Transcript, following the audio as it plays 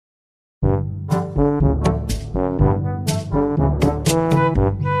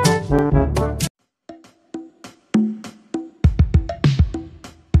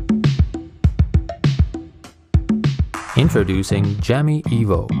Introducing Jammy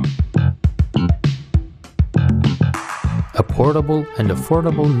Evo, a portable and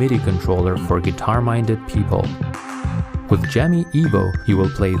affordable MIDI controller for guitar-minded people. With Jammy Evo, you will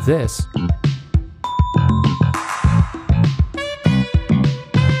play this,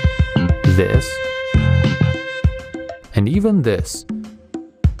 this, and even this,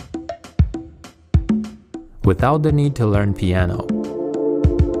 without the need to learn piano.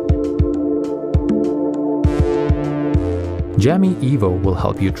 Jammy Evo will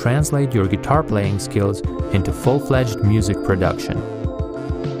help you translate your guitar playing skills into full-fledged music production.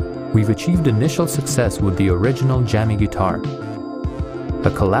 We've achieved initial success with the original Jammy guitar,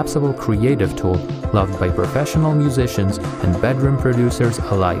 a collapsible creative tool loved by professional musicians and bedroom producers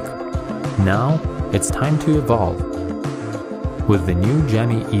alike. Now, it's time to evolve with the new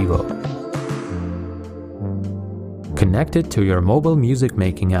Jammy Evo. Connect it to your mobile music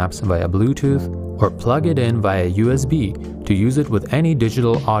making apps via Bluetooth or plug it in via USB to use it with any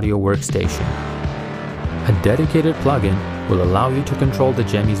digital audio workstation. A dedicated plugin will allow you to control the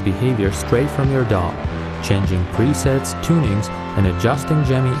Jammy's behavior straight from your DAW, changing presets, tunings, and adjusting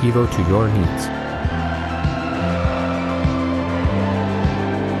Jammy Evo to your needs.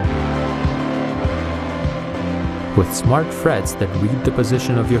 With smart frets that read the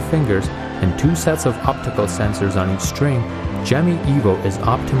position of your fingers and 2 sets of optical sensors on each string, Jammy Evo is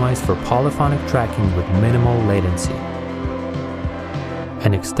optimized for polyphonic tracking with minimal latency.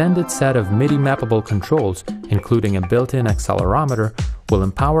 An extended set of MIDI mappable controls, including a built-in accelerometer, will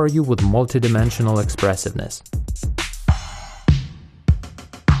empower you with multidimensional expressiveness.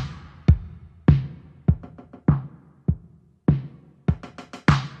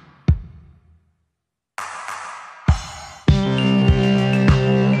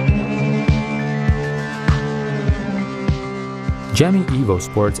 Jammy Evo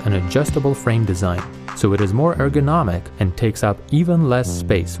sports an adjustable frame design, so it is more ergonomic and takes up even less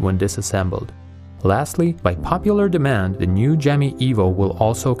space when disassembled. Lastly, by popular demand, the new Jammy Evo will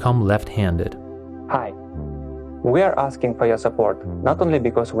also come left-handed. Hi. We are asking for your support, not only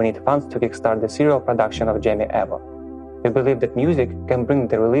because we need funds to kickstart the serial production of Jammy Evo. We believe that music can bring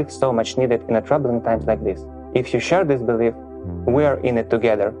the relief so much needed in a troubling times like this. If you share this belief, we are in it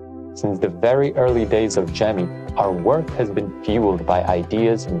together. Since the very early days of Jammy, our work has been fueled by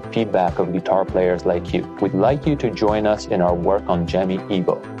ideas and feedback of guitar players like you. We'd like you to join us in our work on Jammy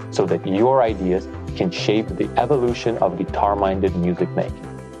Evo, so that your ideas can shape the evolution of guitar-minded music making.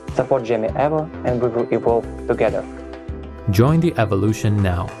 Support Jammy Evo and we will evolve together. Join the evolution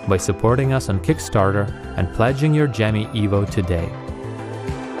now by supporting us on Kickstarter and pledging your Jammy Evo today.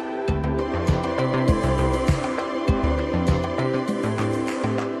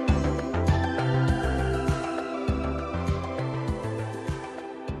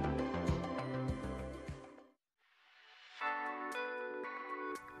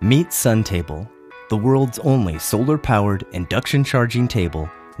 Meet Suntable, the world's only solar-powered induction charging table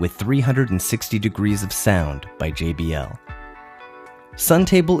with 360 degrees of sound by JBL.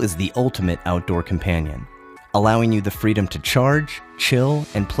 Suntable is the ultimate outdoor companion, allowing you the freedom to charge, chill,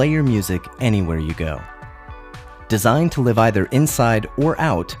 and play your music anywhere you go. Designed to live either inside or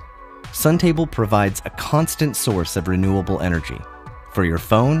out, Suntable provides a constant source of renewable energy for your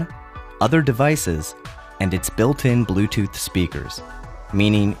phone, other devices, and its built-in Bluetooth speakers,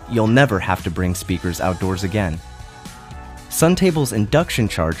 meaning you'll never have to bring speakers outdoors again. Suntable's induction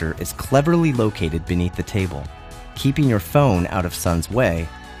charger is cleverly located beneath the table, keeping your phone out of sun's way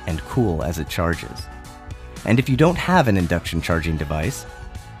and cool as it charges. And if you don't have an induction charging device,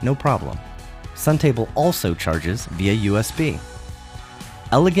 no problem. Suntable also charges via USB.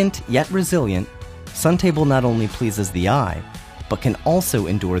 Elegant yet resilient, Suntable not only pleases the eye, but can also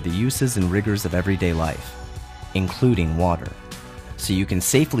endure the uses and rigors of everyday life, including water, so you can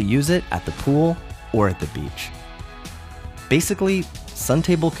safely use it at the pool or at the beach. Basically,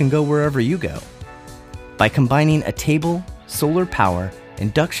 Suntable can go wherever you go. By combining a table, solar power,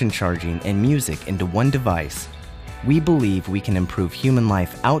 induction charging, and music into one device, we believe we can improve human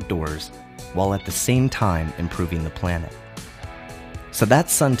life outdoors while at the same time improving the planet. So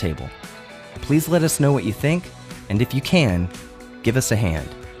that's Suntable. Please let us know what you think, and if you can, give us a hand.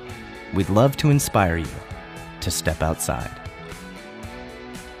 We'd love to inspire you to step outside.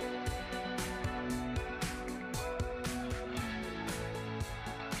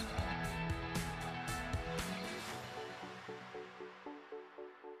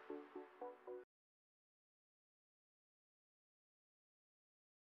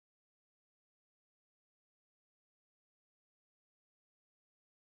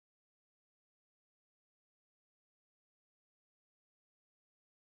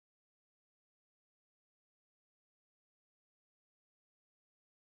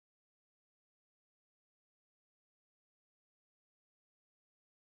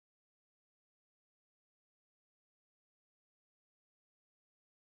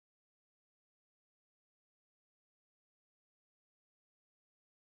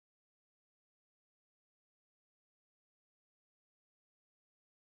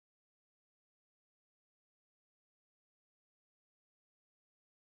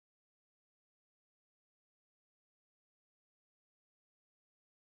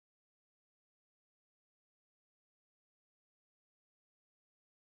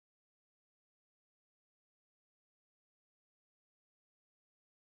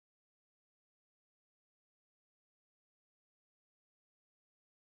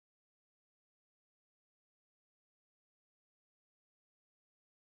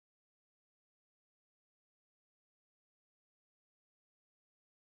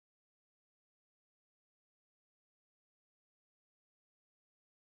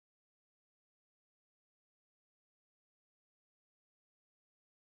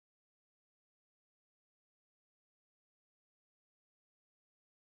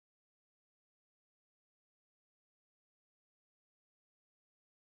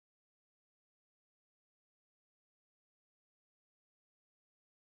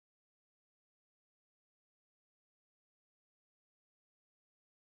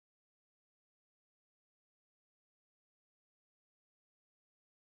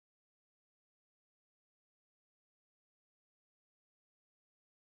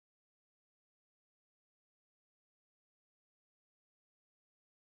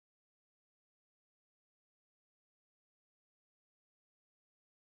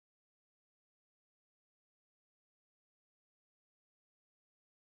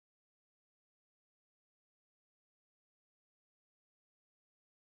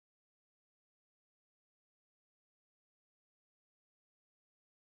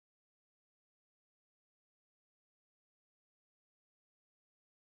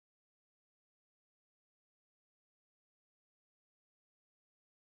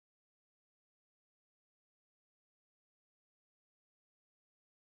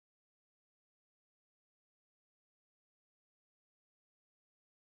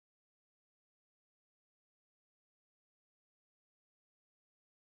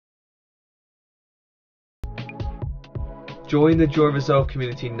 Join the Joy Resolve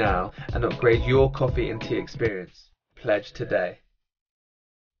community now and upgrade your coffee and tea experience. Pledge today.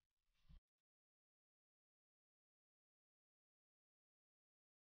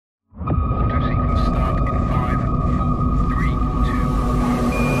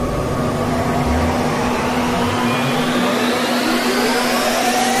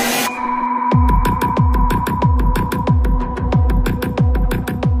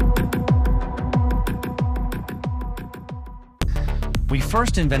 We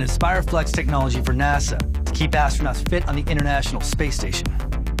first invented SpiroFlex technology for NASA to keep astronauts fit on the International Space Station.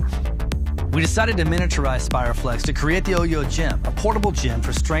 We decided to miniaturize SpiroFlex to create the OYO Gym, a portable gym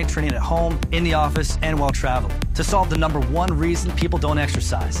for strength training at home, in the office, and while traveling, to solve the #1 reason people don't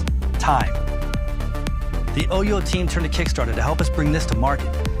exercise: time. The OYO team turned to Kickstarter to help us bring this to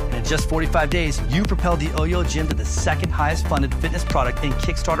market, and in just 45 days, you propelled the OYO Gym to the second highest funded fitness product in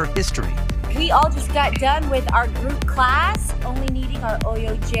Kickstarter history. We all just got done with our group class, only needing our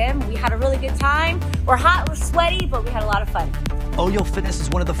OYO Gym. We had a really good time. We're hot, we're sweaty, but we had a lot of fun. OYO Fitness is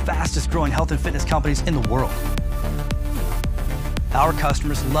one of the fastest growing health and fitness companies in the world. Our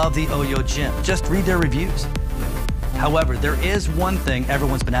customers love the OYO Gym. Just read their reviews. However, there is one thing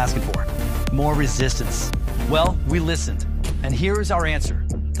everyone's been asking for: more resistance. Well, we listened, and here is our answer: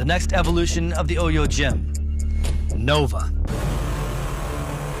 the next evolution of the OYO Gym, Nova.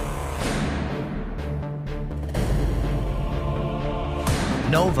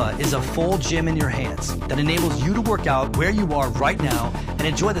 Nova is a full gym in your hands that enables you to work out where you are right now and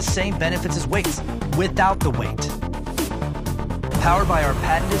enjoy the same benefits as weights, without the weight. Powered by our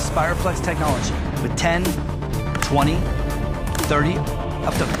patented SpiroFlex technology with 10, 20, 30,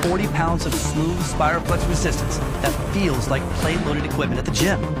 up to 40 pounds of smooth SpiroFlex resistance that feels like plate-loaded equipment at the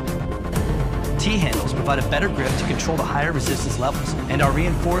gym. T-handles provide a better grip to control the higher resistance levels and are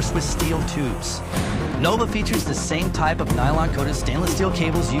reinforced with steel tubes. Nova features the same type of nylon-coated stainless steel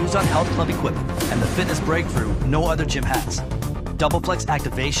cables used on health club equipment and the fitness breakthrough no other gym has: double flex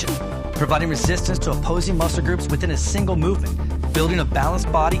activation, providing resistance to opposing muscle groups within a single movement, building a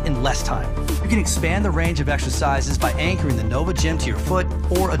balanced body in less time. You can expand the range of exercises by anchoring the Nova Gym to your foot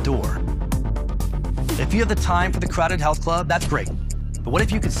or a door. If you have the time for the crowded health club, that's great. But what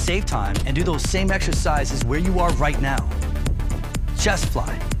if you could save time and do those same exercises where you are right now? Chest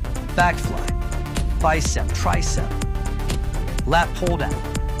fly, back fly, bicep, tricep, lat pull down,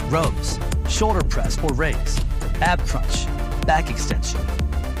 rows, shoulder press or raise, ab crunch, back extension.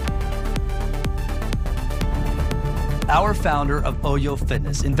 Our founder of OYO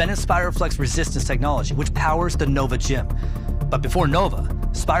Fitness invented SpiroFlex resistance technology, which powers the Nova Gym. But before Nova,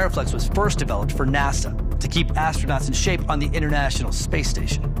 SpiroFlex was first developed for NASA to keep astronauts in shape on the International Space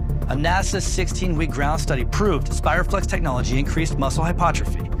Station. A NASA 16-week ground study proved SpiroFlex technology increased muscle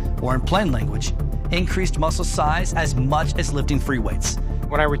hypertrophy, or in plain language, increased muscle size as much as lifting free weights.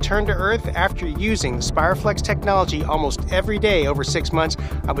 When I returned to Earth after using the SpiroFlex technology almost every day over 6 months,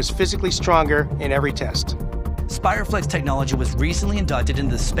 I was physically stronger in every test. SpiroFlex technology was recently inducted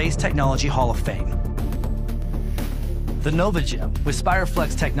into the Space Technology Hall of Fame. The Nova Gym with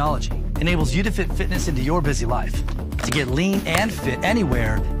SpiroFlex technology enables you to fit fitness into your busy life, to get lean and fit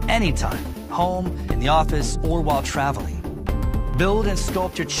anywhere, anytime, home, in the office, or while traveling. Build and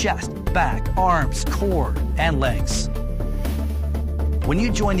sculpt your chest, back, arms, core, and legs. When you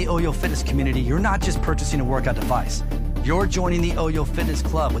join the OYO Fitness community, you're not just purchasing a workout device. You're joining the OYO Fitness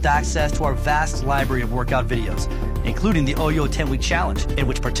Club with access to our vast library of workout videos, including the OYO 10-Week Challenge, in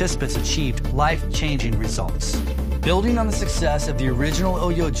which participants achieved life-changing results. Building on the success of the original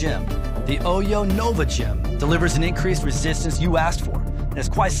OYO Gym, the OYO Nova Gym delivers an increased resistance you asked for, and is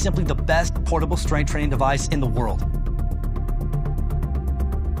quite simply the best portable strength training device in the world.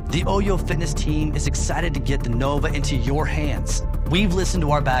 The OYO Fitness team is excited to get the Nova into your hands. We've listened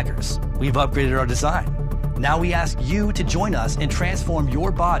to our backers. We've upgraded our design. Now we ask you to join us and transform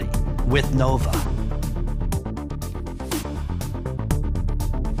your body with Nova.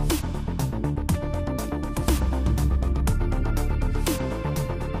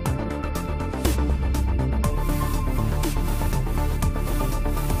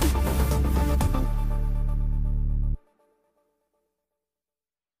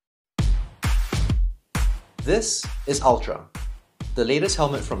 This is Ultra, the latest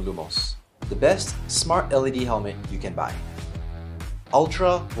helmet from Lumos, the best smart LED helmet you can buy.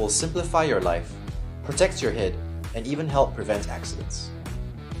 Ultra will simplify your life, protect your head, and even help prevent accidents.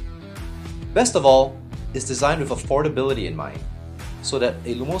 Best of all, it's designed with affordability in mind, so that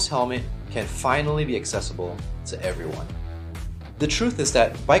a Lumos helmet can finally be accessible to everyone. The truth is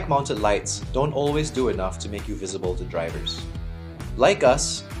that bike-mounted lights don't always do enough to make you visible to drivers. Like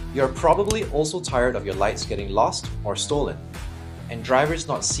us, You're probably also tired of your lights getting lost or stolen, and drivers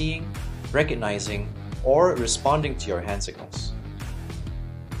not seeing, recognizing, or responding to your hand signals.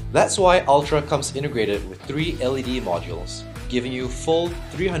 That's why Ultra comes integrated with 3 LED modules, giving you full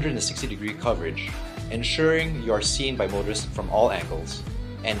 360-degree coverage, ensuring you are seen by motorists from all angles,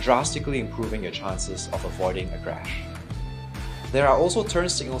 and drastically improving your chances of avoiding a crash. There are also turn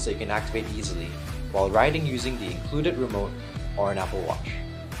signals that you can activate easily while riding using the included remote or an Apple Watch.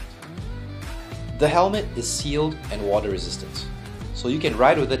 The helmet is sealed and water resistant, so you can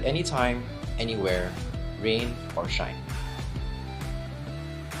ride with it anytime, anywhere, rain or shine.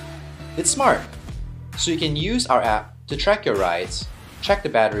 It's smart, so you can use our app to track your rides, check the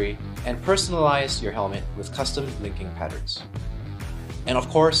battery, and personalize your helmet with custom linking patterns. And of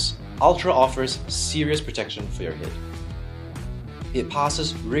course, Ultra offers serious protection for your head. It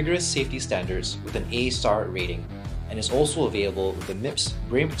passes rigorous safety standards with an A-star rating and is also available with the MIPS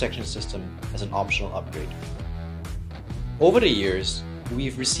brain protection system as an optional upgrade. Over the years,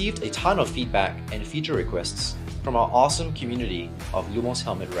 we've received a ton of feedback and feature requests from our awesome community of Lumos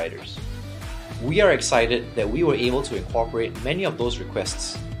helmet riders. We are excited that we were able to incorporate many of those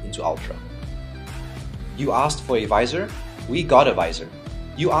requests into Ultra. You asked for a visor? We got a visor.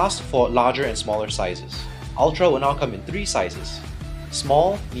 You asked for larger and smaller sizes. Ultra will now come in 3 sizes: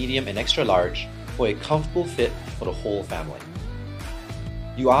 small, medium, and extra large, for a comfortable fit for the whole family.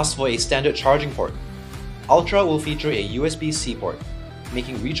 You asked for a standard charging port. Ultra will feature a USB-C port,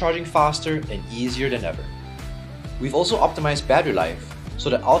 making recharging faster and easier than ever. We've also optimized battery life so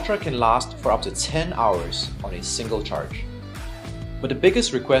that Ultra can last for up to 10 hours on a single charge. But the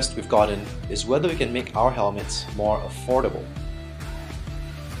biggest request we've gotten is whether we can make our helmets more affordable.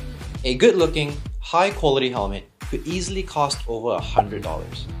 A good-looking, high-quality helmet could easily cost over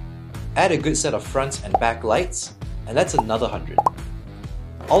 $100. Add a good set of front and back lights, and that's another $100.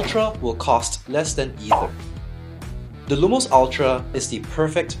 Ultra will cost less than either. The Lumos Ultra is the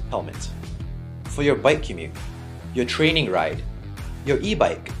perfect helmet for your bike commute, your training ride, your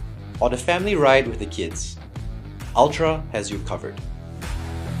e-bike, or the family ride with the kids. Ultra has you covered.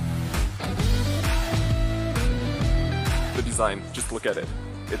 The design, just look at it.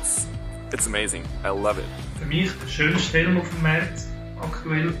 It's amazing. I love it. Für mich der schönste Helm auf dem Markt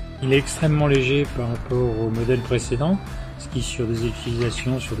aktuell. Il est extrêmement léger par rapport au modèle précédent, ce qui sur des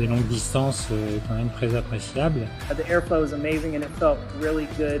utilisations sur des longues distances est quand même très appréciable. The airflow is amazing and it felt really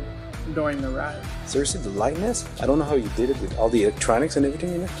good during the ride. Seriously, the lightness? I don't know how you did it with all the electronics and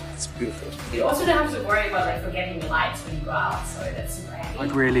everything in it. It's beautiful. You also don't have to worry about forgetting your lights when you go out, so that's super handy.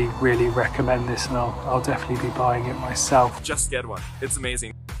 I'd really recommend this, and I'll definitely be buying it myself. Just get one. It's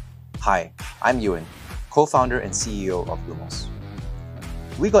amazing. Hi, I'm Ewan, co-founder and CEO of Lumos.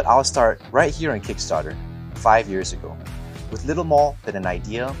 We got our start right here on Kickstarter 5 years ago, with little more than an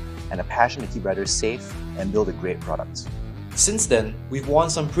idea and a passion to keep riders safe and build a great product. Since then, we've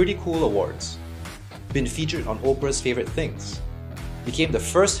won some pretty cool awards, been featured on Oprah's Favorite Things, became the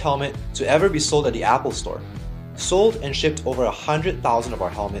first helmet to ever be sold at the Apple Store, sold and shipped over 100,000 of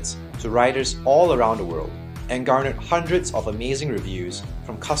our helmets to riders all around the world, and garnered hundreds of amazing reviews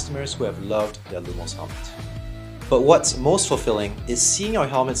from customers who have loved their Lumos helmet. But what's most fulfilling is seeing our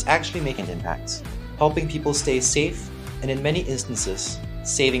helmets actually make an impact, helping people stay safe and in many instances,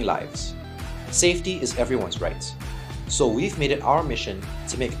 saving lives. Safety is everyone's right. So we've made it our mission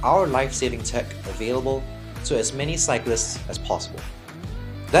to make our life-saving tech available to as many cyclists as possible.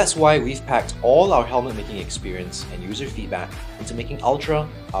 That's why we've packed all our helmet making experience and user feedback into making Ultra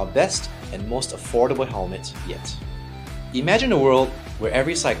our best and most affordable helmet yet. Imagine a world where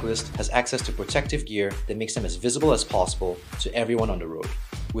every cyclist has access to protective gear that makes them as visible as possible to everyone on the road.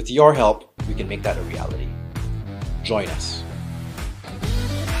 With your help, we can make that a reality. Join us.